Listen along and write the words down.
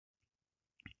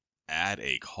Add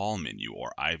a call menu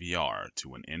or IVR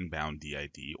to an inbound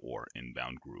DID or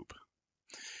inbound group.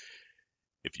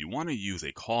 If you want to use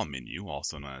a call menu,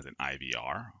 also known as an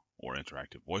IVR or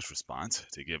interactive voice response,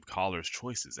 to give callers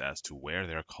choices as to where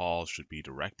their calls should be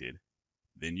directed,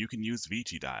 then you can use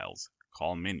ViciDial's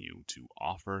Call Menu to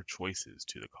offer choices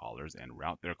to the callers and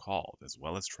route their calls, as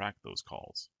well as track those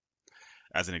calls.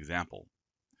 As an example,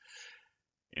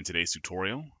 in today's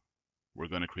tutorial, we're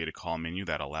going to create a call menu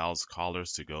that allows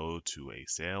callers to go to a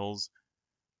sales,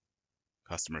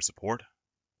 customer support,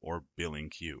 or billing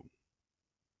queue.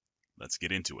 Let's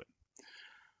get into it.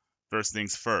 First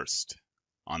things first,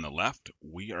 on the left,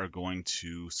 we are going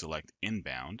to select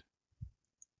inbound,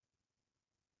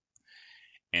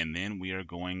 and then we are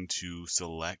going to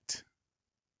select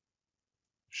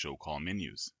show call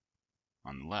menus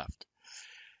on the left.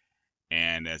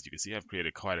 And as you can see, I've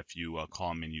created quite a few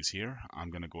call menus here. I'm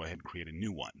going to go ahead and create a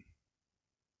new one.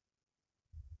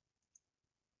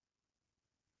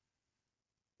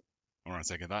 Or on a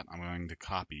second thought, I'm going to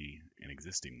copy an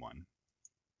existing one,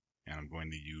 and I'm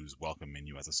going to use welcome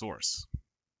menu as a source.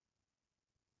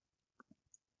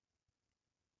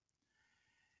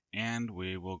 And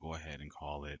we will go ahead and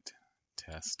call it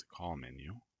test call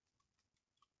menu.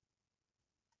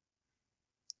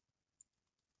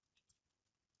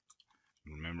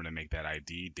 Remember to make that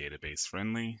ID database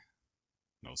friendly,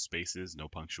 no spaces, no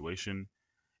punctuation,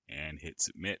 and hit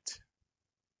submit.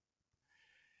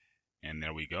 And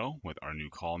there we go with our new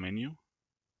call menu.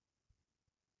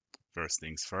 First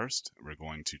things first, we're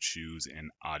going to choose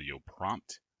an audio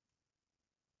prompt,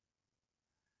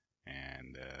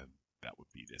 and that would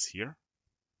be this here.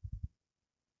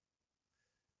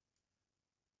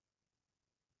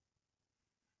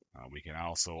 We can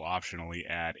also optionally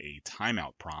add a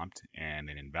timeout prompt and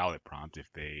an invalid prompt if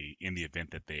they, in the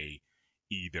event that they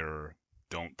either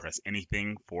don't press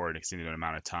anything for an extended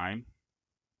amount of time,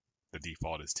 the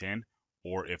default is 10,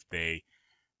 or if they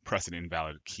press an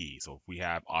invalid key. So if we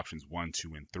have options 1,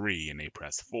 2, and 3 and they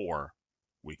press 4,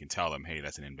 we can tell them, hey,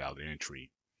 that's an invalid entry.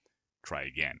 Try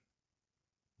again.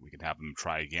 We can have them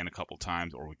try again a couple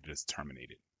times, or we can just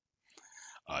terminate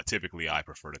it. Typically, I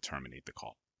prefer to terminate the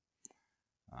call.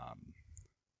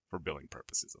 For billing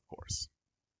purposes, of course.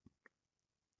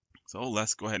 So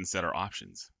let's go ahead and set our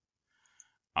options.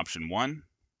 Option 1,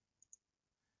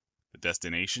 the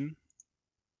destination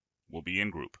will be in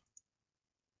group.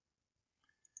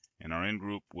 And our in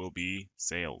group will be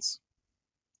sales.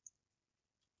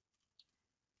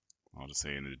 I'll just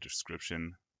say in the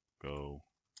description, go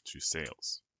to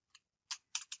sales.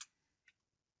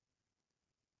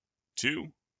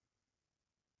 2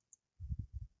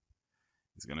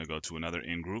 is going to go to another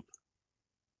in group,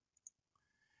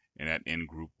 and that in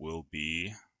group will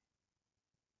be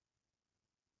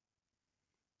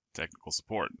technical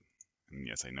support. And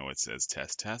yes, I know it says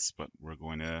test, but we're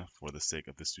going to, for the sake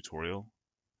of this tutorial,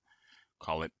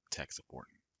 call it tech support.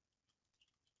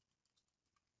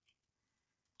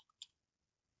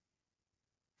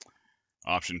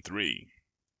 Option 3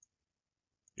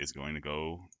 is going to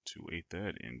go to a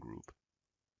third in group,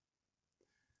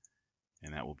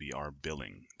 and that will be our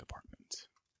billing department.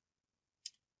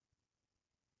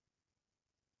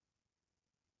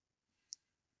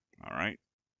 All right.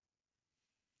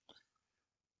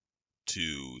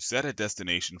 To set a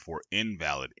destination for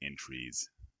invalid entries,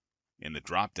 in the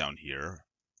drop-down here,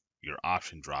 your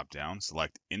option drop-down,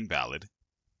 select invalid,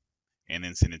 and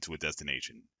then send it to a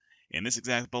destination. In this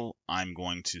example, I'm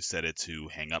going to set it to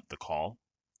hang up the call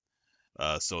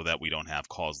so that we don't have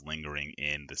calls lingering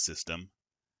in the system.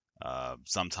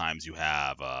 Sometimes you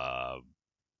have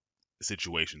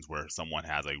situations where someone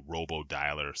has a robo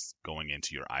dialer going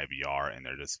into your IVR and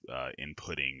they're just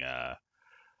inputting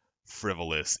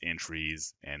frivolous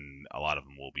entries, and a lot of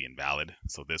them will be invalid.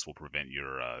 So this will prevent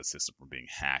your system from being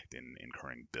hacked and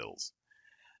incurring bills.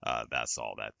 That's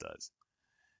all that does.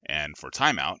 And for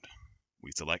timeout,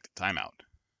 we select timeout.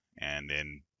 And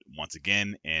then once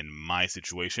again, in my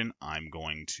situation, I'm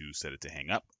going to set it to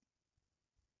hang up.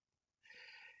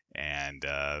 And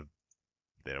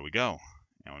there we go.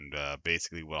 And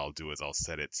basically what I'll do is I'll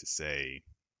set it to say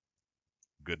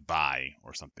goodbye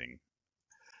or something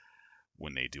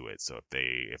when they do it. So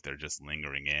if they're just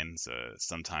lingering in, so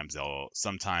sometimes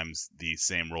these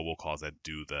same robocalls that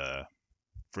do the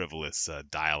frivolous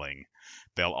dialing,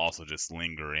 they'll also just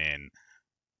linger in,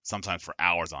 sometimes for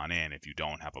hours on end. If you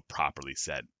don't have a properly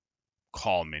set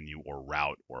call menu or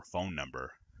route or phone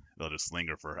number, they'll just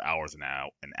linger for hours and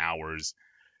hours,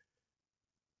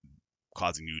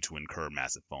 causing you to incur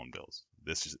massive phone bills.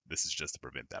 This is just to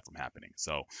prevent that from happening.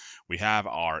 So we have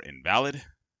our invalid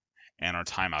and our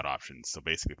timeout options. So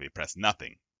basically, if they press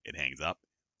nothing, it hangs up.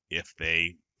 if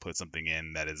they put something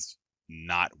in that is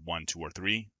not 1, 2, or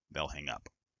 3, they'll hang up.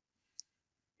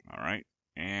 All right,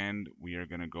 and we are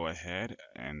going to go ahead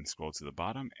and scroll to the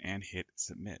bottom and hit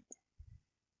submit.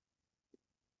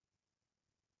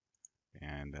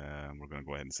 And we're going to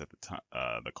go ahead and set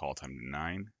the call time to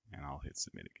 9, and I'll hit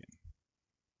submit again.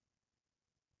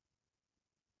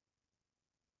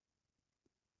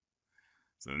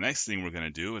 So the next thing we're going to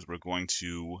do is we're going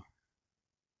to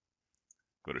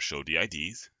go to show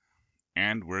DIDs,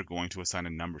 and we're going to assign a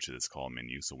number to this call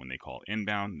menu. So when they call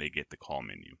inbound, they get the call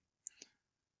menu.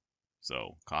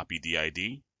 So copy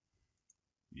DID,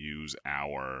 use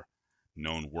our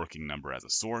known working number as a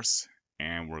source,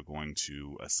 and we're going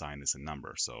to assign this a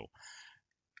number. So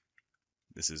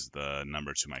this is the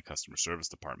number to my customer service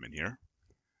department here,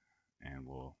 and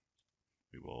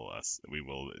we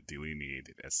will delineate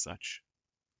it as such.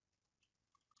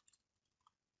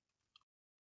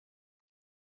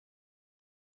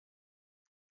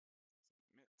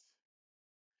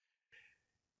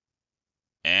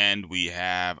 And we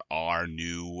have our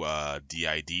new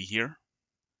DID here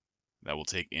that will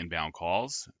take inbound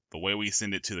calls. The way we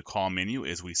send it to the call menu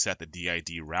is we set the DID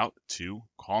route to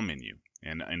call menu.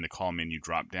 And in the call menu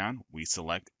drop down, we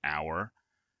select our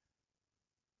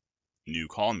new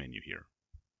call menu here.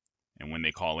 And when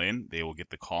they call in, they will get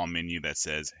the call menu that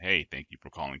says, hey, thank you for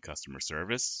calling customer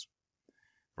service.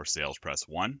 For sales, press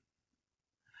 1.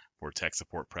 For tech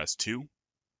support, press 2.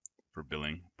 For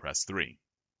billing, press 3.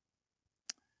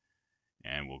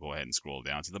 And we'll go ahead and scroll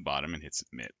down to the bottom and hit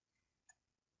submit.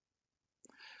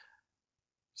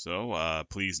 So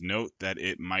please note that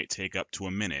it might take up to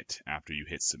a minute after you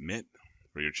hit submit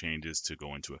for your changes to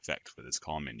go into effect for this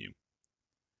call menu.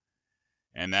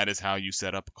 And that is how you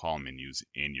set up call menus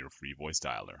in your Freevoice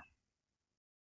dialer.